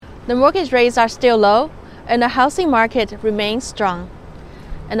The mortgage rates are still low, and the housing market remains strong,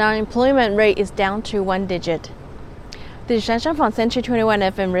 and our unemployment rate is down to 1 digit. This is Shanshan from Century 21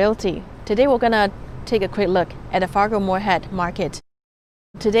 FM Realty. Today we're going to take a quick look at the Fargo-Moorhead market.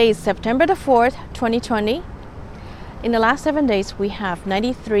 Today is September the 4th, 2020. In the last 7 days, we have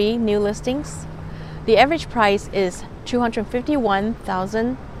 93 new listings. The average price is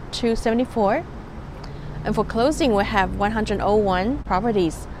 $251,274. And for closing, we have 101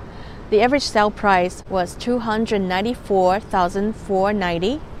 properties. The average sale price was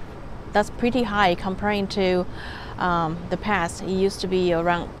 $294,490. That's pretty high comparing to the past. It used to be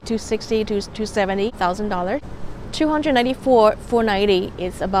around $260,000 to $270,000. $294,490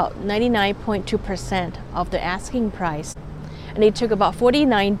 is about 99.2% of the asking price, and it took about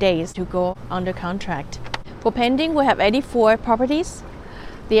 49 days to go under contract. For pending, we have 84 properties.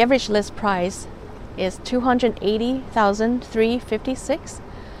 The average list price is $280,356,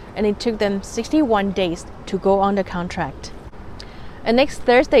 and it took them 61 days to go under contract. And next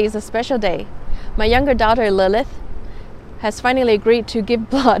Thursday is a special day. My younger daughter Lilith has finally agreed to give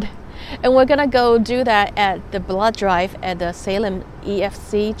blood, and we're gonna go do that at the blood drive at the Salem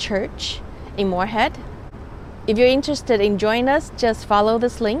EFC Church in Moorhead. If you're interested in joining us, just follow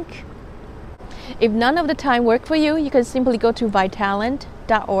this link. If none of the time work for you, you can simply go to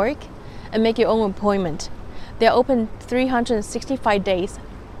Vitalant.org and make your own appointment. They're open 365 days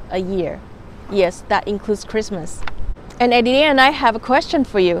a year. Yes, that includes Christmas. And at the end, I have a question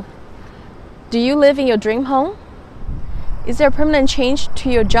for you. Do you live in your dream home? Is there a permanent change to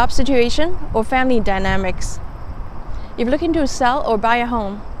your job situation or family dynamics? If you're looking to sell or buy a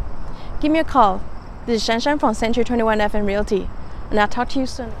home, give me a call. This is Shanshan from Century 21 FM Realty, and I'll talk to you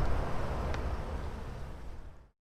soon.